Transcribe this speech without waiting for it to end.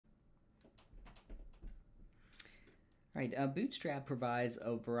All right, Bootstrap provides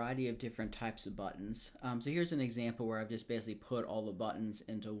a variety of different types of buttons. So here's an example where I've just basically put all the buttons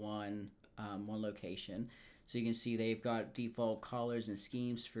into one location. So you can see they've got default colors and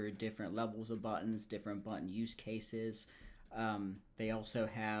schemes for different levels of buttons, different button use cases. They also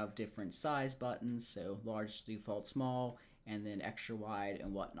have different size buttons, so large, default, small, and then extra wide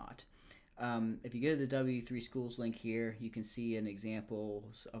and whatnot. If you go to the W3 Schools link here, you can see an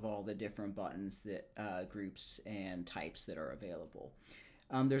examples of all the different buttons that groups and types that are available.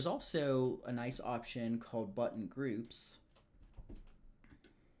 There's also a nice option called button groups.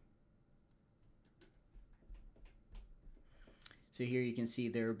 So here you can see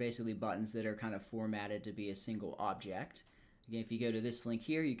there are basically buttons that are kind of formatted to be a single object. Again, if you go to this link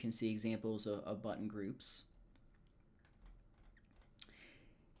here, you can see examples of button groups.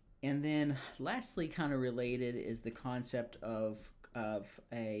 And then lastly, kind of related, is the concept of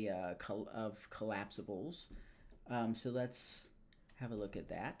collapsibles. So let's have a look at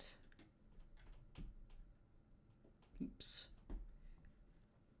that. Oops.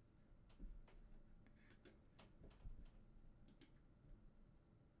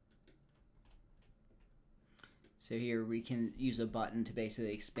 So here we can use a button to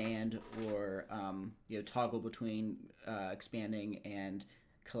basically expand or toggle between expanding and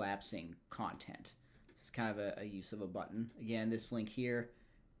collapsing content. This is kind of a use of a button. Again, this link here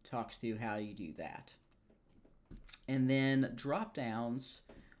talks through how you do that. And then drop downs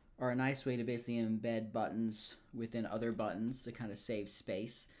are a nice way to basically embed buttons within other buttons to kind of save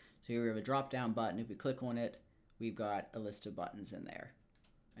space. So here we have a drop down button. If we click on it, we've got a list of buttons in there.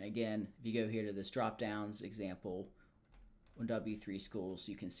 And again, if you go here to this drop downs example on W3 Schools,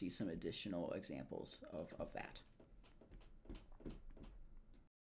 you can see some additional examples of that.